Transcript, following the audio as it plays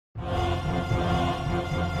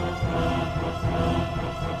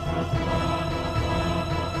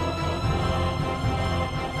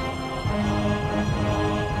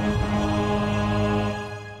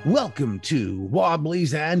Welcome to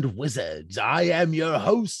Wobblies and Wizards. I am your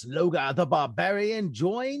host, Logar the Barbarian,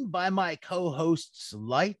 joined by my co-hosts,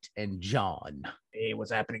 Light and John. Hey,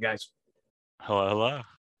 what's happening, guys? Hello, hello.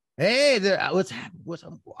 Hey, there. What's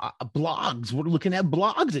blogs? We're looking at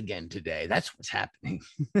blogs again today. That's what's happening.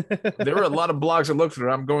 There were a lot of blogs I looked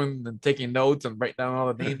through. I'm going and taking notes and writing down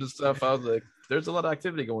all the names and stuff. I was like, there's a lot of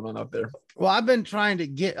activity going on out there. Well, I've been trying to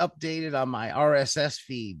get updated on my RSS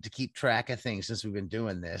feed to keep track of things since we've been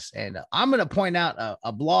doing this. And I'm going to point out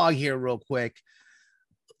a blog here real quick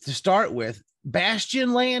to start with,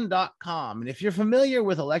 bastionland.com. And if you're familiar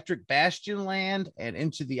with Electric Bastion Land and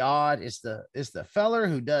Into the Odd, it's the feller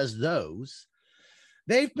who does those.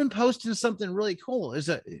 They've been posting something really cool. There's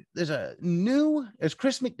Chris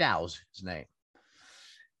McDowell's his name.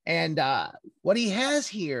 And what he has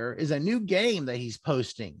here is a new game that he's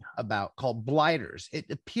posting about called Blighters. It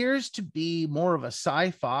appears to be more of a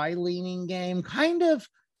sci-fi leaning game, kind of,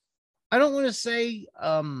 I don't want to say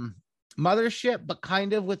Mothership, but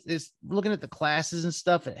kind of with this, looking at the classes and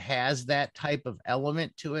stuff, it has that type of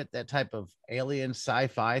element to it, that type of alien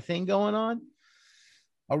sci-fi thing going on.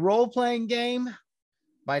 A role-playing game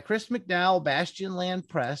by Chris McDowell, Bastion Land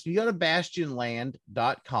Press. You go to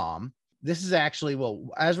bastionland.com. This is actually, well,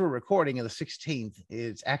 as we're recording on the 16th,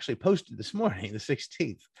 it's actually posted this morning, the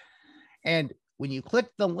 16th. And when you click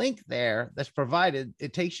the link there that's provided,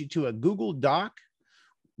 it takes you to a Google Doc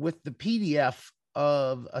with the PDF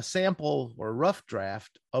of a sample or rough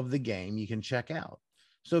draft of the game you can check out.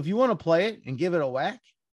 So if you want to play it and give it a whack,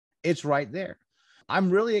 it's right there.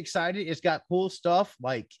 I'm really excited. It's got cool stuff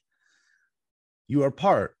like you are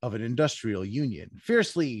part of an industrial union,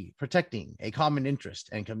 fiercely protecting a common interest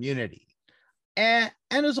and community. And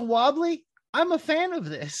as a wobbly, I'm a fan of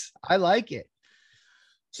this. I like it.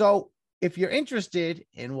 So if you're interested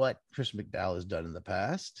in what Chris McDowell has done in the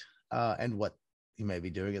past and what he may be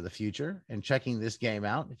doing in the future and checking this game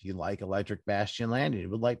out, if you like Electric Bastion Land and you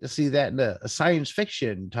would like to see that in a science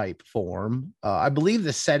fiction type form, I believe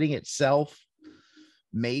the setting itself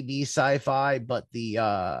may be sci-fi, but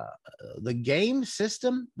the game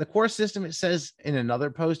system, the core system, it says in another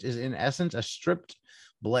post, is in essence a stripped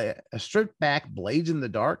back Blades in the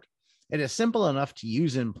Dark. It is simple enough to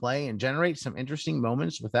use and play and generate some interesting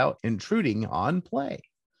moments without intruding on play.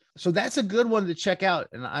 So that's a good one to check out.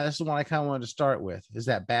 And that's the one I kind of wanted to start with, is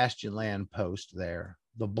that Bastion Land post there.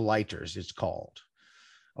 The Blighters, it's called.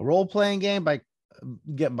 A role-playing game by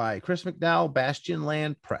Chris McDowell, Bastion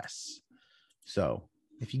Land Press. So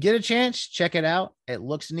if you get a chance, check it out. It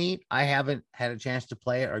looks neat. I haven't had a chance to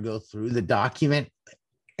play it or go through the document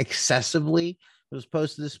excessively. It was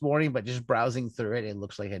posted this morning, but just browsing through it, it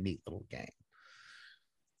looks like a neat little game.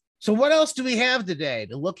 So what else do we have today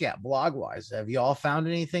to look at blog-wise? Have you all found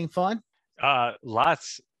anything fun?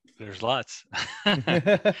 Lots. There's lots.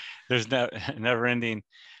 There's never ending.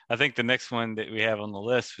 I think the next one that we have on the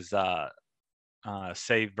list was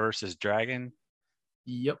Save versus Dragon.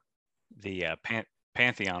 Yep. The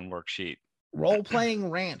Pantheon worksheet. Role-playing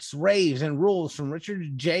rants, raves, and rules from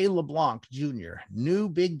Richard J. LeBlanc Jr. New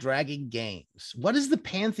Big Dragon Games. What is the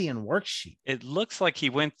Pantheon worksheet? It looks like he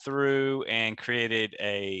went through and created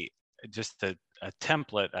a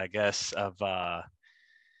template, I guess, of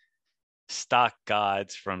stock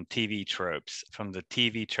gods from TV Tropes, from the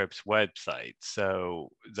TV Tropes website. So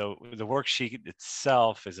the worksheet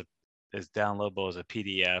itself is downloadable as a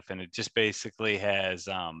PDF, and it just basically has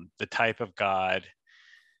the type of god,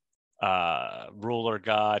 ruler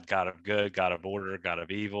god, god of good, god of order, god of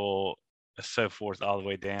evil, so forth, all the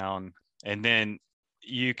way down. And then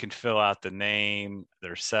you can fill out the name,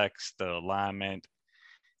 their sex, the alignment,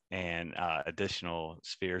 and additional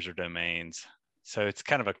spheres or domains. So it's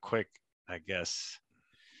kind of a quick, I guess,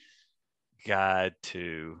 guide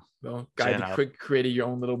to creating your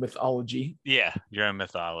own little mythology. Yeah, your own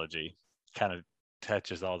mythology. Kind of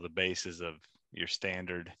touches all the bases of your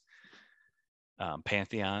standard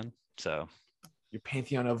pantheon. So your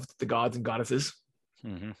pantheon of the gods and goddesses.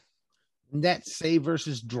 Mm-hmm. That's Save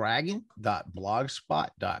versus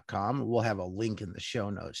Dragon.blogspot.com. We'll have a link in the show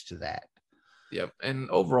notes to that. Yep. And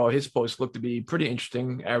overall, his posts look to be pretty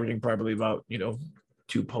interesting, averaging probably about 2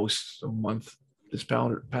 posts a month this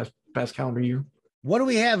past calendar year. What do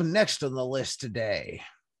we have next on the list today?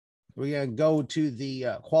 We're going to go to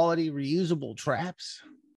the quality reusable traps.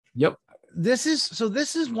 Yep. This is a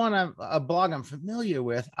blog I'm familiar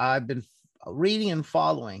with. I've been reading and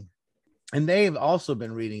following, and they've also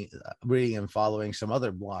been reading and following some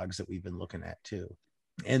other blogs that we've been looking at too.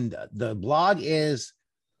 And the blog is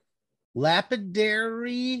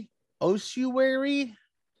Lapidary Ossuary.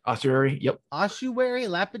 Ossuary, yep. Ossuary,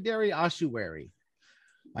 Lapidary Ossuary.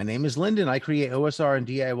 My name is Lyndon. I create OSR and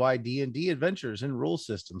DIY D&D adventures and rule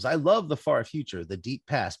systems. I love the far future, the deep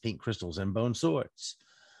past, pink crystals, and bone swords.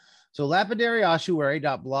 So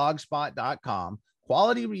lapidaryossuary.blogspot.com,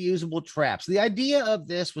 quality reusable traps. The idea of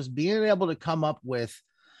this was being able to come up with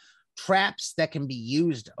traps that can be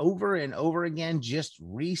used over and over again, just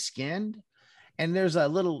reskinned. And there's a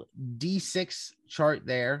little D6 chart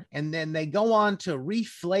there. And then they go on to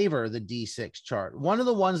reflavor the D6 chart. One of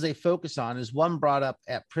the ones they focus on is one brought up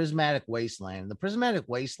at Prismatic Wasteland. The Prismatic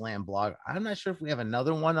Wasteland blog, I'm not sure if we have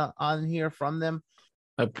another one on here from them.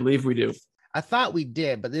 I believe we do. I thought we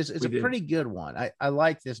did, but it's a pretty good one. I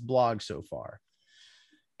like this blog so far.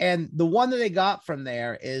 And the one that they got from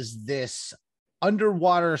there is this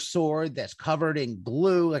underwater sword that's covered in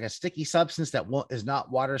glue, like a sticky substance that is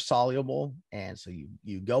not water soluble. And so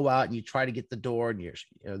you go out and you try to get the door and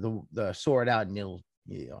the sword out, and it'll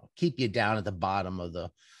keep you down at the bottom of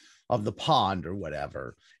the pond or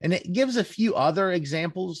whatever. And it gives a few other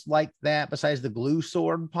examples like that besides the glue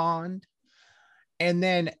sword pond. And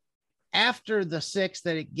then after the 6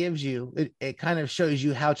 that it gives you, it kind of shows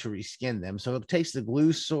you how to reskin them. So it takes the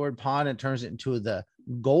glue sword pond and turns it into the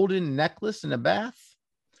golden necklace in a bath,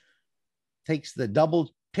 takes the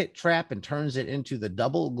double pit trap and turns it into the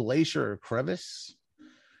double glacier crevice.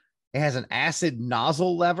 It has an acid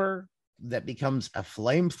nozzle lever that becomes a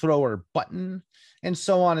flamethrower button, and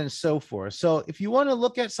so on and so forth. So if you want to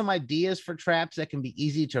look at some ideas for traps that can be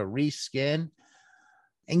easy to reskin,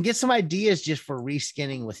 and get some ideas just for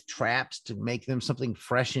reskinning with traps to make them something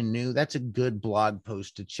fresh and new, that's a good blog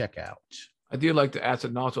post to check out. I do like the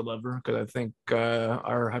acid nozzle lever because I think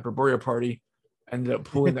our Hyperborea party ended up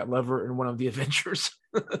pulling that lever in one of the adventures.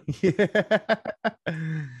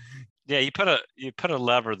 Yeah, you put a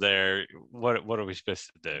lever there. What are we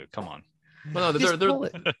supposed to do? Come on. Well, no, there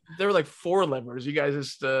were like 4 levers. You guys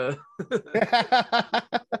just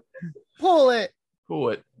pull it.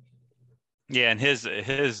 Yeah, and his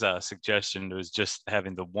suggestion was just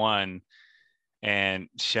having the one and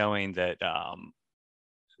showing that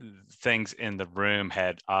things in the room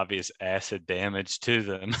had obvious acid damage to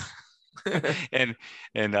them, and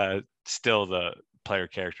still the player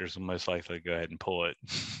characters will most likely go ahead and pull it.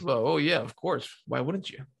 Well, oh yeah, of course. Why wouldn't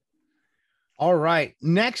you? All right,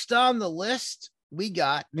 next on the list we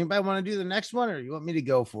got. Anybody want to do the next one, or you want me to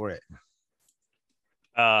go for it?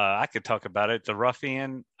 I could talk about it. The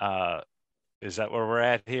Ruffian. Is that where we're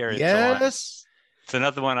at here? Yes. It's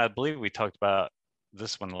another one. I believe we talked about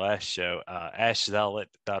this one last show.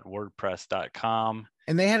 ashzealot.wordpress.com.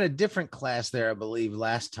 And they had a different class there, I believe,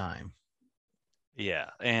 last time.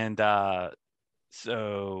 Yeah. And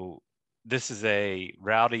so this is a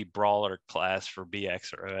rowdy brawler class for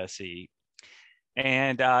BX or OSE.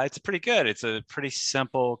 And it's pretty good. It's a pretty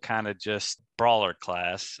simple kind of just brawler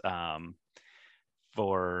class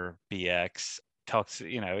for BX. Talks,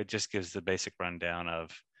 it just gives the basic rundown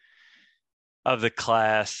of the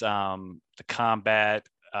class, the combat.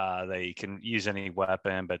 They can use any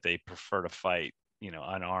weapon, but they prefer to fight,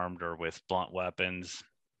 unarmed or with blunt weapons.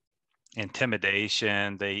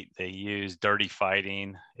 Intimidation. They use dirty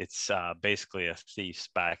fighting. It's basically a thief's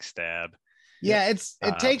backstab. Yeah, it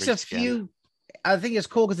takes a few. I think it's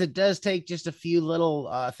cool because it does take just a few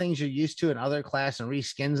little things you're used to in other class and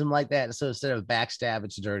reskins them like that. So instead of backstab,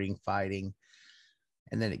 it's dirty fighting.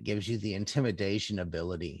 And then it gives you the intimidation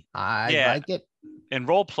ability. I like it. And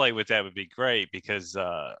role play with that would be great because,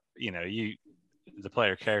 the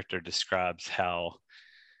player character describes how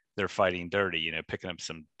they're fighting dirty, picking up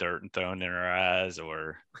some dirt and throwing it in their eyes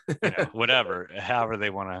or, whatever, however they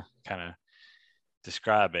want to kind of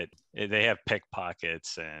describe it. They have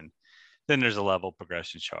pickpockets, and then there's a level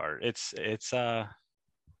progression chart. It's a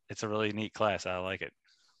really neat class. I like it.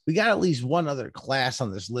 We got at least one other class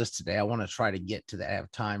on this list today. I want to try to get to that. I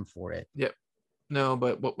have time for it. Yep. No,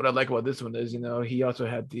 but what I like about this one is, he also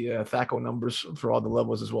had the THAC0 numbers for all the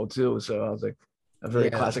levels as well, too. So I was like a very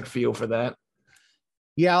classic feel for that.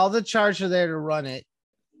 Yeah, all the charts are there to run it.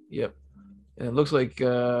 Yep. And it looks like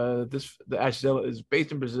the Ash Zealot is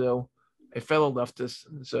based in Brazil, a fellow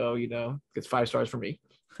leftist. So, gets 5 stars for me.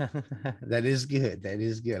 That is good. That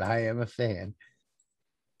is good. I am a fan.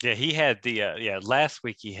 Yeah, he had the last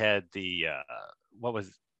week he had the what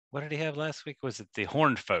did he have last week? Was it the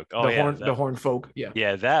Horned Folk? Oh, the Horned Folk. Yeah.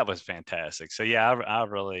 Yeah, that was fantastic. So yeah,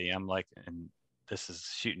 I'm like, and this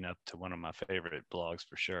is shooting up to one of my favorite blogs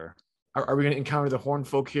for sure. Are we going to encounter the Horned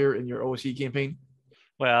Folk here in your OSE campaign?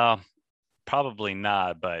 Well, probably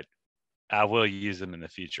not, but I will use them in the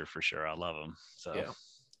future for sure. I love them. So yeah.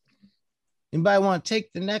 Anybody want to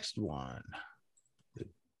take the next one?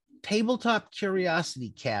 Tabletop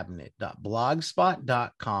Curiosity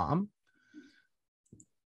Cabinet.blogspot.com.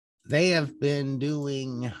 They have been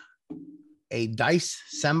doing a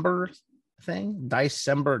Dice-Sember thing,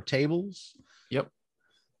 Dice-Sember tables. Yep.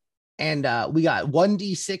 And we got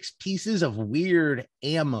 1d6 pieces of weird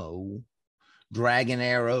ammo, dragon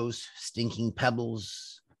arrows, stinking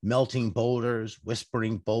pebbles, melting boulders,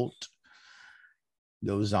 whispering bolt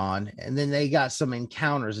goes on. And then they got some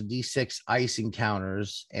encounters, a d6 ice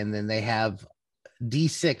encounters. And then they have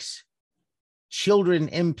d6 children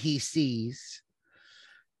NPCs.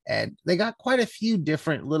 And they got quite a few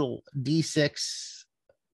different little d6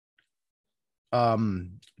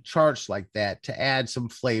 charts like that to add some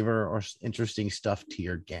flavor or interesting stuff to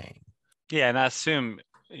your game. Yeah, and I assume,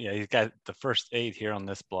 yeah, he's got the first 8 here on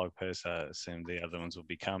this blog post. I assume the other ones will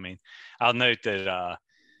be coming. I'll note that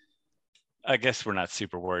I guess we're not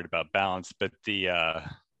super worried about balance, but the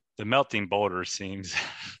melting boulder seems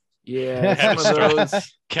some of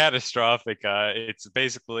those catastrophic. It's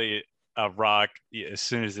basically a rock. As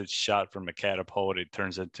soon as it's shot from a catapult, it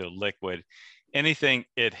turns into liquid. Anything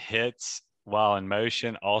it hits while in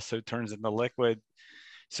motion also turns into liquid.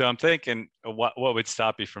 So I'm thinking, what would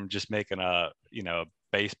stop you from just making a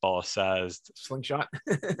baseball sized slingshot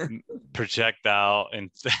projectile and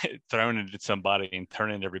throwing it at somebody and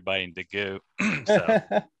turning everybody into goo? So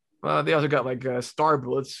they also got like star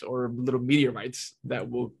bullets or little meteorites that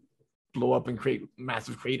will blow up and create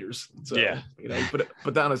massive craters. So yeah,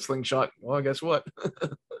 put down a slingshot. Well, guess what?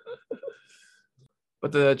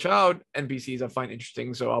 But the child NPCs I find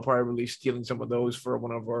interesting, so I'll probably be stealing some of those for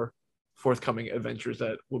one of our forthcoming adventures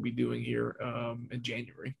that we'll be doing here in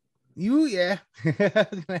January. Gonna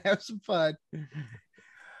have some fun.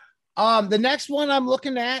 The next one I'm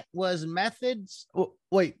looking at was methods.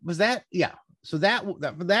 Wait, was that? Yeah. So that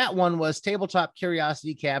one was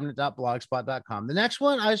tabletopcuriositycabinet.blogspot.com. The next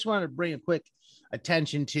one I just want to bring a quick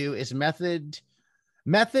attention to is methods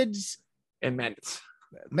and madness.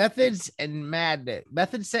 Methods and madness.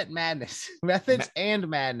 Methods and madness. Methods and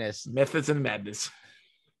madness. Methods and madness.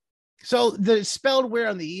 So the spelled weird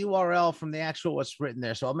on the URL from the actual what's written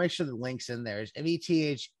there. So I'll make sure the link's in there. It's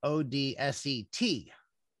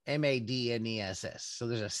METHODSET-MADNESS. So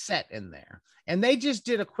there's a set in there. And they just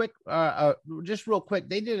did a quick, just real quick,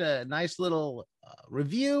 they did a nice little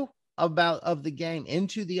review of the game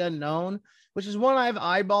Into the Unknown, which is one I've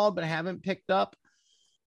eyeballed but haven't picked up.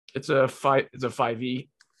 It's a 5e.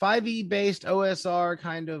 5e based OSR,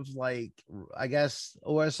 kind of like, I guess,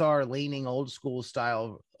 OSR leaning old school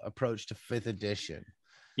style approach to 5th edition.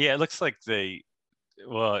 Yeah, it looks like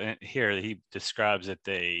here he describes that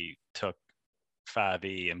they took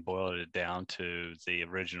 5e and boiled it down to the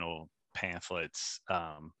original pamphlets,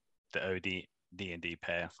 the OD D&D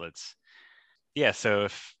pamphlets. Yeah, so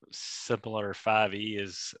if simpler 5e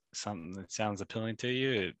is something that sounds appealing to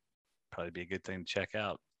you, it'd probably be a good thing to check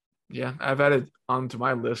out. Yeah, I've added onto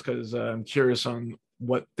my list because I'm curious on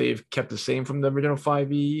what they've kept the same from the original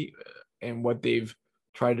 5e and what they've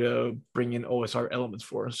tried to bring in OSR elements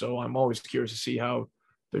for. So I'm always curious to see how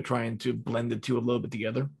they're trying to blend the two a little bit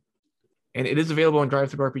together. And it is available on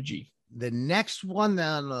DriveThruRPG. The next one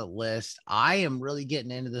on the list, I am really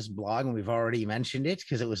getting into this blog, and we've already mentioned it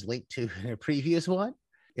because it was linked to a previous one,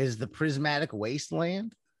 is the Prismatic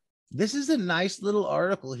Wasteland. This is a nice little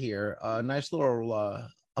article here, a nice little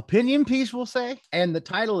opinion piece, we'll say. And the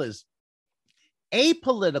title is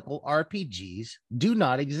Apolitical RPGs Do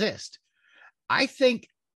Not Exist. I think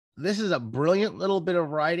this is a brilliant little bit of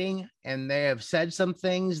writing, and they have said some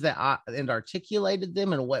things and articulated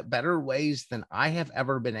them in better ways than I have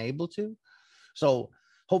ever been able to. So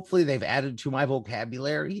hopefully they've added to my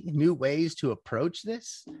vocabulary new ways to approach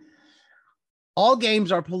this. All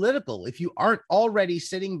games are political. If you aren't already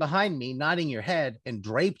sitting behind me, nodding your head and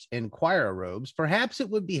draped in choir robes, perhaps it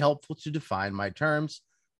would be helpful to define my terms.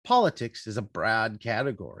 Politics is a broad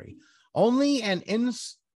category. Only an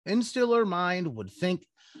insular mind would think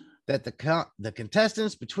that the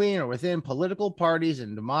contestants between or within political parties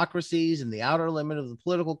and democracies in the outer limit of the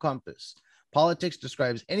political compass. Politics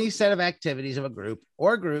describes any set of activities of a group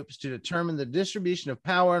or groups to determine the distribution of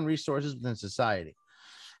power and resources within society.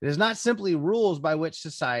 It is not simply rules by which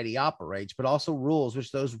society operates, but also rules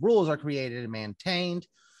which those rules are created and maintained.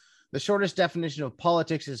 The shortest definition of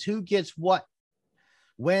politics is who gets what,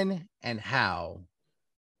 when, and how.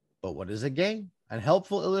 But what is a game? And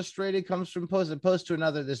Helpful Illustrated comes from post to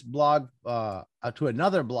another blog I've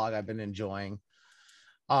been enjoying,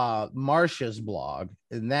 Marsha's blog,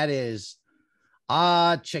 and that is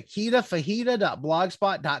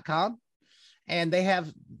chiquitafajita.blogspot.com. And they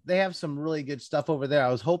have some really good stuff over there.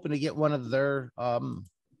 I was hoping to get one of their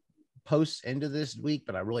posts into this week,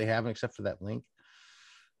 but I really haven't, except for that link.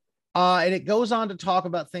 And it goes on to talk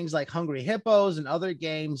about things like Hungry Hippos and other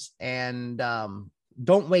games, and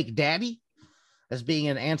Don't Wake Daddy as being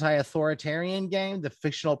an anti-authoritarian game. The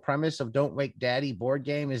fictional premise of Don't Wake Daddy board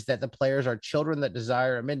game is that the players are children that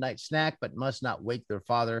desire a midnight snack but must not wake their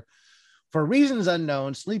father. For reasons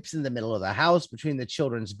unknown, sleeps in the middle of the house between the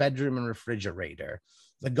children's bedroom and refrigerator.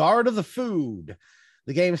 The guard of the food.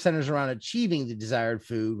 The game centers around achieving the desired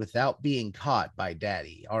food without being caught by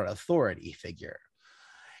daddy, our authority figure.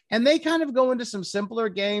 And they kind of go into some simpler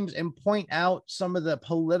games and point out some of the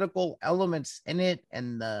political elements in it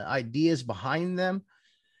and the ideas behind them,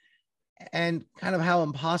 and kind of how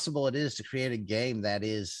impossible it is to create a game that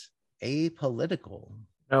is apolitical.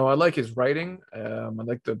 No, I like his writing. I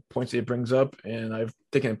like the points that he brings up, and I've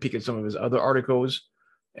taken a peek at some of his other articles,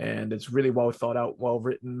 and it's really well thought out, well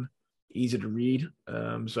written, easy to read.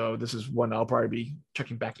 So this is one I'll probably be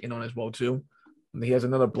checking back in on as well too. And he has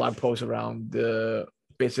another blog post around the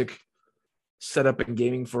basic setup and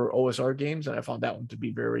gaming for OSR games, and I found that one to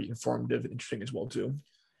be very informative and interesting as well too.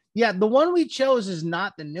 Yeah, the one we chose is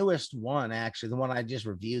not the newest one, actually. The one I just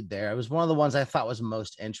reviewed there. It was one of the ones I thought was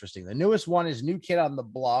most interesting. The newest one is New Kid on the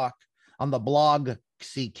Block, on the blog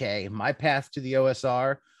CK, My Path to the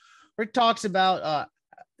OSR, where it talks about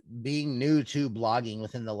being new to blogging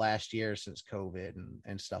within the last year since COVID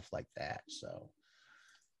and stuff like that. So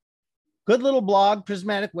good little blog,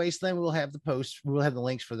 Prismatic Wasteland. We'll have the post. We'll have the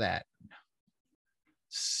links for that.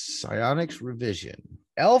 Psionics Revision.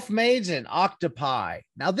 Elf Maids and Octopi.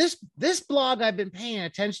 Now, this blog I've been paying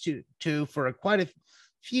attention to for quite a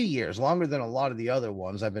few years, longer than a lot of the other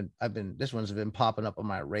ones. This one's been popping up on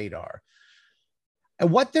my radar.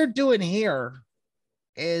 And what they're doing here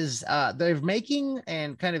is they're making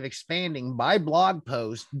and kind of expanding by blog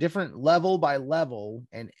post, different level by level,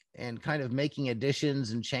 and kind of making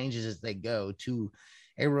additions and changes as they go to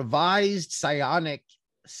a revised psionic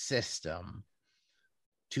system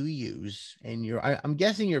to use in your, I'm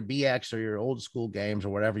guessing your BX or your old school games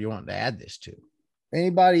or whatever you want to add this to.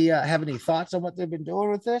 Anybody have any thoughts on what they've been doing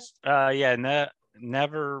with this? Yeah,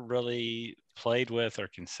 never really played with or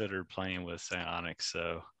considered playing with psionics,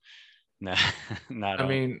 so no. I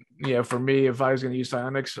mean, yeah, for me, if I was going to use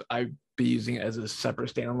psionics, I'd be using it as a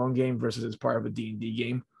separate standalone game versus as part of a D&D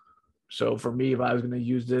game. So for me, if I was going to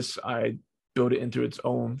use this, I'd build it into its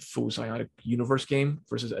own full psionic universe game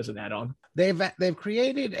versus as an add-on. They've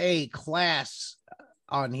created a class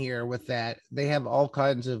on here with that. They have all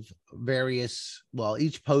kinds of various, well,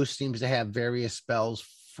 each post seems to have various spells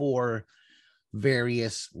for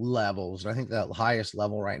various levels. I think the highest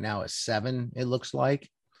level right now is 7, it looks like.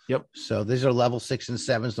 Yep. So these are level 6 and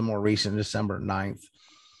 7s, the more recent, December 9th.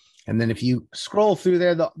 And then if you scroll through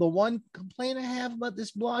there, the one complaint I have about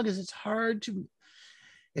this blog is it's hard to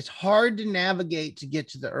navigate to get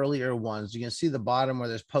to the earlier ones. You can see the bottom where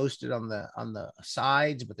there's posted on the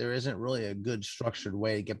sides, but there isn't really a good structured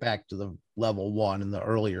way to get back to the level 1 and the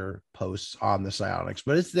earlier posts on the psionics.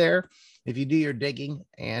 But it's there if you do your digging,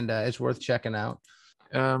 and it's worth checking out.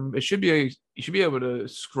 You should be able to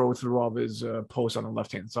scroll through all of his posts on the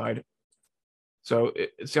left-hand side. So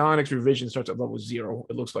psionics revision starts at level 0.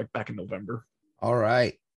 It looks like back in November. All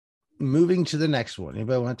right. Moving to the next one.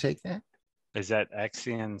 Anybody want to take that? Is that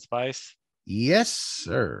Axion Spice? Yes,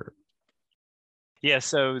 sir. Yeah,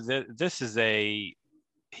 so this is he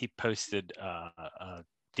posted a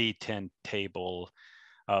D10 table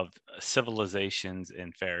of civilizations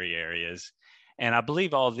in fairy areas. And I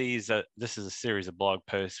believe all these, this is a series of blog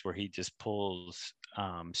posts where he just pulls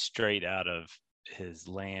straight out of his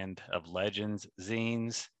Land of Legends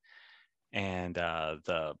zines. And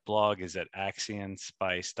the blog is at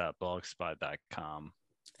axionsspice.blogspot.com.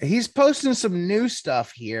 He's posting some new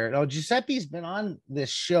stuff here. Now, Giuseppe's been on this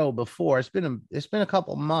show before. It's been a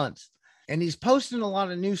couple months, and he's posting a lot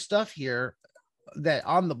of new stuff here that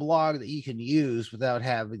on the blog that you can use without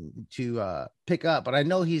having to pick up. But I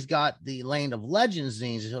know he's got the Land of Legends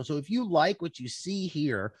zines. So if you like what you see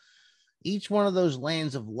here, each one of those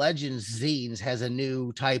Lands of Legends zines has a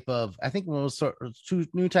new type of, I think one was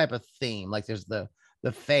new type of theme. Like there's the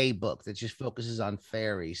Fae book that just focuses on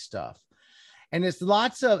fairy stuff. And it's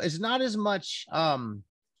not as much,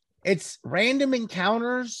 it's random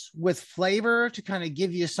encounters with flavor to kind of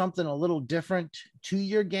give you something a little different to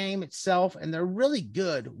your game itself. And they're really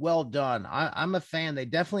good. Well done. I'm a fan. They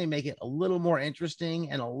definitely make it a little more interesting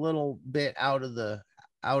and a little bit out of the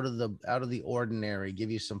ordinary, give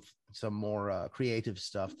you some more creative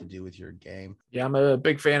stuff to do with your game. Yeah, I'm a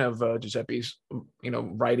big fan of Giuseppe's,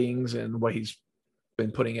 writings and what he's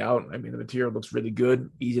been putting out. I mean, the material looks really good,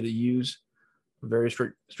 easy to use, very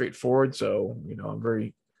straightforward. So, I'm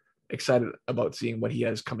very excited about seeing what he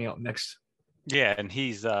has coming out next Yeah, and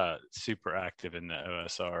he's super active in the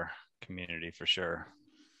OSR community for sure.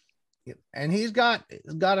 Yep. And he's got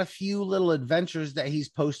a few little adventures that he's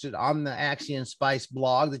posted on the Axiom Spice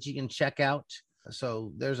blog that you can check out.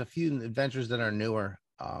 So there's a few adventures that are newer.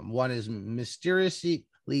 One is Mysteriously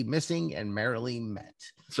Missing and Merrily Met.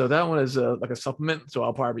 So that one is like a supplement. So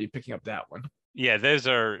I'll probably be picking up that one. Yeah,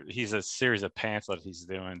 he's a series of pamphlets he's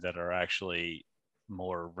doing that are actually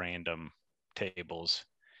more random tables.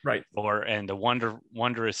 Right. And the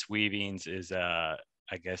Wondrous Weavings is I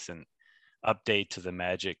guess an update to the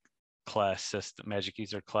Magic class system, Magic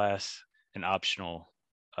user class, an optional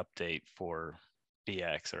update for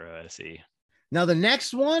BX or OSE. Now the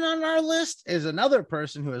next one on our list is another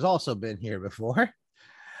person who has also been here before,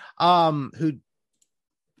 who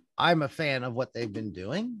I'm a fan of what they've been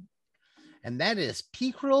doing, and that is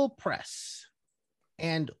Peakrel Press.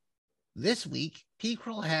 And this week,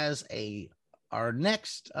 Peakrel has our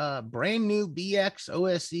next brand new BX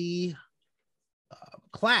OSE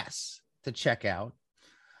class to check out.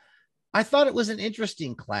 I thought it was an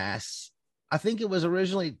interesting class. I think it was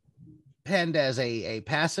originally penned as a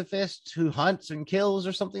pacifist who hunts and kills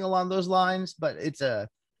or something along those lines, but it's a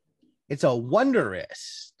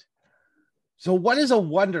wondrist. So what is a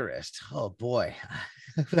wondrist? Oh boy.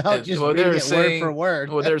 Without just reading it word for word.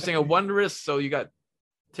 Well, they're saying a wondrist. So you got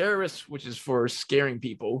terrorists, which is for scaring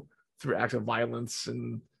people through acts of violence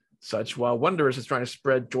and such, while wondrous is trying to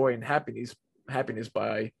spread joy and happiness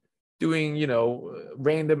by doing,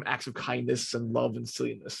 random acts of kindness and love and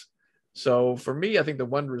silliness. So for me, I think the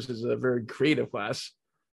wondrous is a very creative class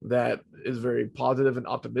that is very positive and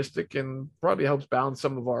optimistic and probably helps balance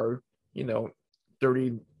some of our,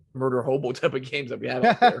 dirty murder hobo type of games that we have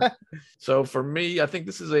out there. So for me, I think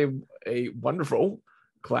this is a wonderful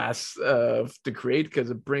class to create because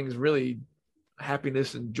it brings really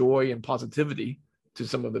happiness and joy and positivity to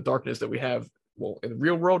some of the darkness that we have, well, in the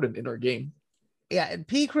real world and in our game. Yeah, and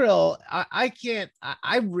Peakrel, I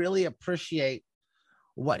really appreciate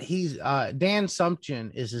what he's Dan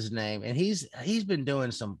Sumption is his name, and he's been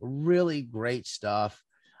doing some really great stuff.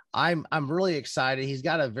 I'm really excited. He's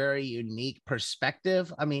got a very unique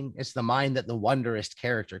perspective. I mean, it's the mind that the Wondrist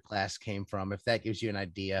character class came from, if that gives you an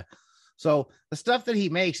idea. So the stuff that he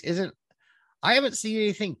makes I haven't seen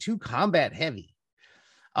anything too combat heavy.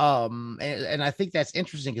 And I think that's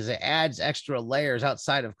interesting because it adds extra layers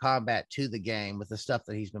outside of combat to the game with the stuff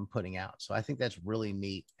that he's been putting out. So I think that's really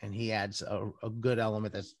neat, and he adds a good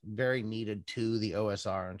element that's very needed to the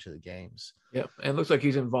OSR and to the games. Yep, and it looks like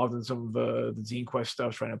he's involved in some of the Zine Quest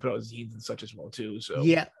stuff, trying to put out zines and such as well too. So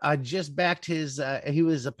yeah, I just backed his. He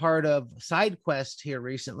was a part of Side Quest here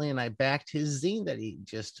recently, and I backed his zine that he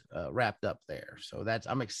just wrapped up there. So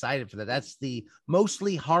I'm excited for that. That's the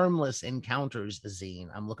Mostly Harmless Encounters zine.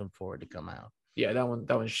 I'm looking forward to come out. Yeah, that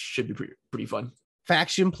one should be pretty fun.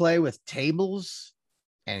 Faction play with tables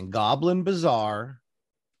and Goblin Bazaar.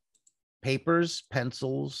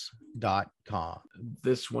 Paperspencils.com.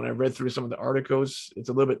 This one, I read through some of the articles. It's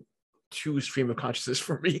a little bit too stream of consciousness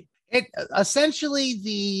for me. It essentially,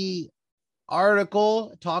 the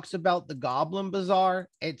article talks about the Goblin Bazaar.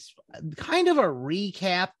 It's kind of a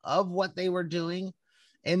recap of what they were doing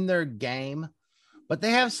in their game, but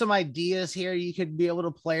they have some ideas here you could be able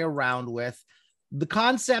to play around with. The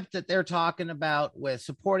concept that they're talking about with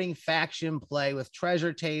supporting faction play with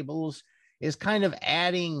treasure tables is kind of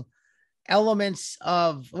adding elements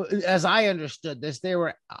of, as I understood this, they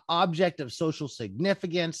were object of social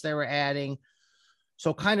significance they were adding.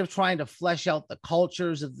 So kind of trying to flesh out the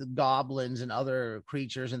cultures of the goblins and other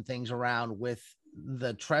creatures and things around with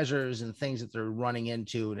the treasures and things that they're running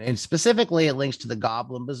into. And specifically it links to the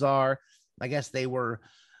Goblin Bazaar. I guess they were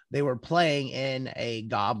playing in a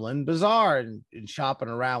Goblin Bazaar and shopping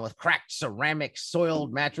around with cracked ceramics,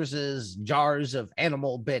 soiled mattresses, jars of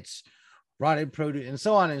animal bits, rotted produce, and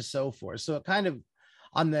so on and so forth. So it kind of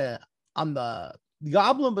on the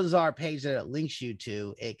Goblin Bazaar page that it links you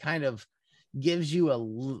to, it kind of gives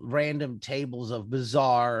you random tables of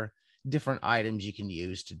bizarre different items you can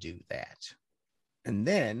use to do that. And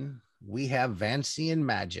then we have Vancian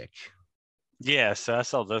Magic. Yeah, so I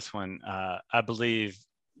saw this one. I believe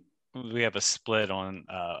we have a split on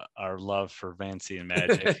our love for Vancian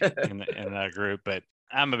Magic in our group, but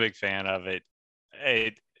I'm a big fan of it.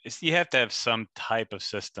 You have to have some type of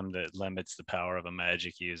system that limits the power of a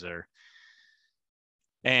Magic user.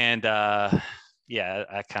 And yeah,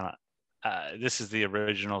 I kind of this is the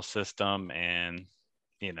original system, and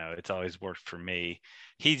it's always worked for me.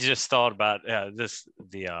 He just thought about this.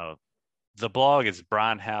 The blog is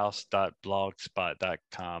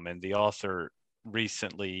brianhouse.blogspot.com, and the author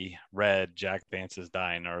recently read Jack Vance's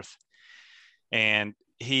Dying Earth, and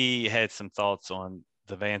he had some thoughts on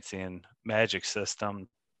the Vancian magic system.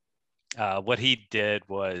 What he did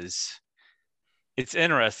was, it's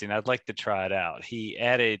interesting. I'd like to try it out. He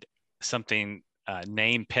added something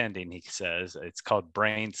name pending. He says it's called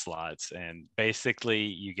brain slots, and basically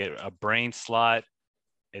you get a brain slot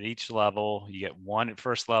at each level. You get one at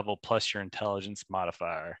first level plus your intelligence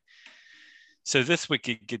modifier. So this week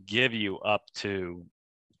it could give you up to,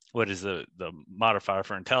 what is the modifier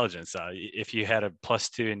for intelligence? If you had a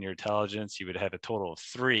 +2 in your intelligence, you would have a total of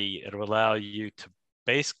 3. It will allow you to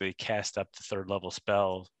basically cast up to third level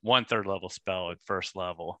spell, 1 third level spell at first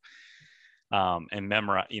level, and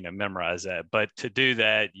memorize that. But to do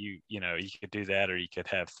that, you could do that, or you could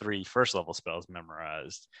have 3 first level spells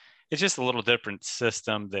memorized. It's just a little different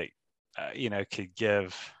system that could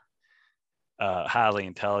give highly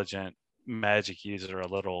intelligent magic user a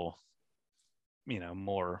little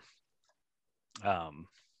more a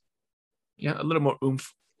little more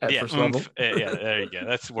oomph at first level. Yeah, there you go.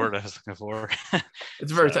 That's the word I was looking for.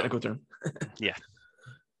 It's a very technical term. Yeah.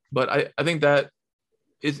 But I think that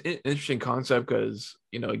is an interesting concept because,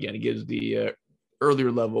 again, it gives the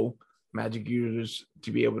earlier level magic users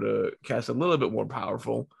to be able to cast a little bit more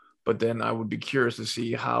powerful. But then I would be curious to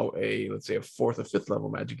see how let's say a 4th or 5th level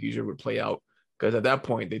magic user would play out, because at that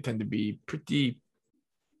point they tend to be pretty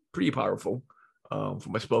powerful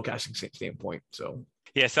from a spellcasting standpoint. So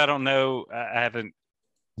yes, I don't know. I haven't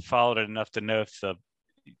followed it enough to know if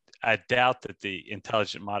I doubt that the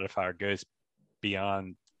intelligent modifier goes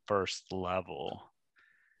beyond first level.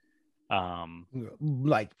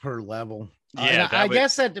 Like per level. Yeah, I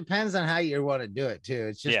guess that depends on how you want to do it too.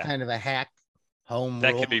 It's just kind of a hack home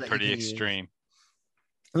that rule could be pretty extreme.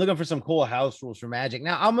 I'm looking for some cool house rules for Magic.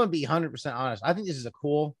 Now I'm gonna be 100% honest. I think this is a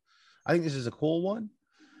cool one,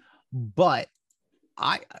 but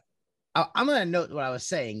I'm gonna note what I was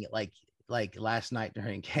saying like last night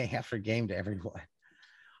during after game to everyone.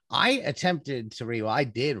 I attempted to read. Well, I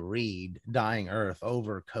did read Dying Earth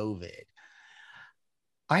over COVID.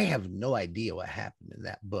 I have no idea what happened in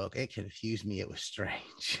that book. It confused me. It was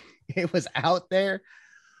strange. It was out there,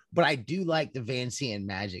 but I do like the Vancian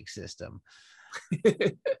magic system.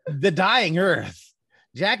 The Dying Earth,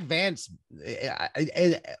 Jack Vance,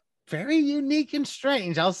 very unique and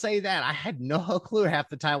strange. I'll say that. I had no clue half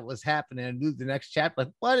the time what was happening, and moved the next chapter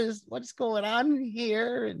like, what's going on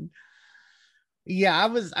here? And yeah,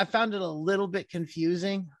 I found it a little bit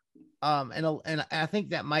confusing. And I think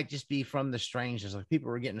that might just be from the strangeness. Like people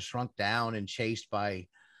were getting shrunk down and chased by,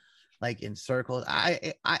 like, in circles.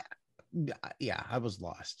 I was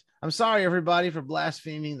lost. I'm sorry everybody for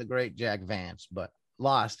blaspheming the great Jack Vance, but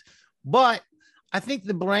lost. But I think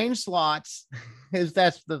the brain slots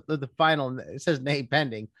that's the final. It says name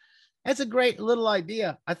pending. That's a great little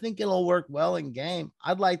idea. I think it'll work well in game.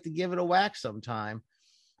 I'd like to give it a whack sometime.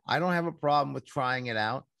 I don't have a problem with trying it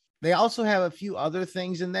out. They also have a few other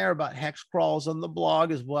things in there about hex crawls on the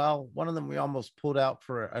blog as well. One of them we almost pulled out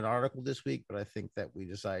for an article this week, but I think that we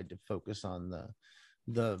decided to focus on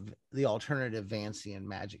the alternative Vancian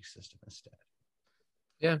magic system instead.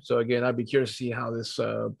 Yeah. So again, I'd be curious to see how this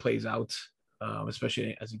plays out,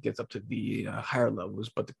 especially as it gets up to the higher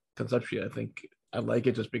levels. But conceptually, I think I like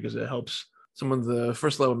it just because it helps some of the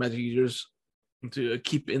first level magic users to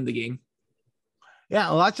keep in the game. Yeah,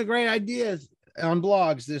 lots of great ideas on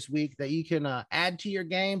blogs this week that you can add to your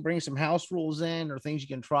game, bring some house rules in, or things you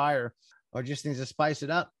can try, or just things to spice it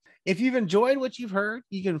up. If you've enjoyed what you've heard,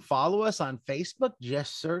 you can follow us on Facebook.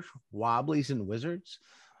 Just search Wobblies and Wizards.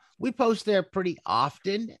 We post there pretty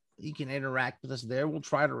often. You can interact with us there. We'll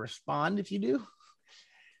try to respond if you do.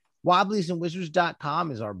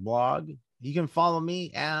 Wobbliesandwizards.com is our blog. You can follow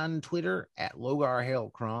me on Twitter at Logar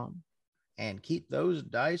Hale Crom, and keep those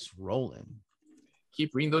dice rolling.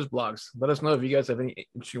 Keep reading those blogs. Let us know if you guys have any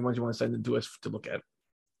interesting ones you want to send them to us to look at.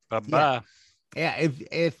 Bye-bye. Yeah,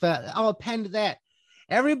 if I'll append to that.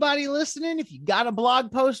 Everybody listening, if you got a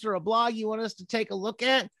blog post or a blog you want us to take a look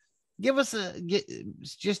at,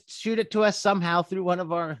 just shoot it to us somehow through one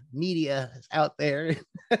of our media out there.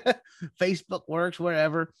 Facebook works,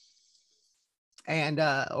 wherever, and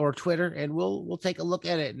or Twitter, and we'll take a look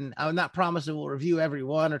at it. And I'm not promising we'll review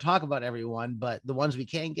everyone or talk about everyone, but the ones we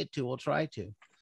can get to, we'll try to.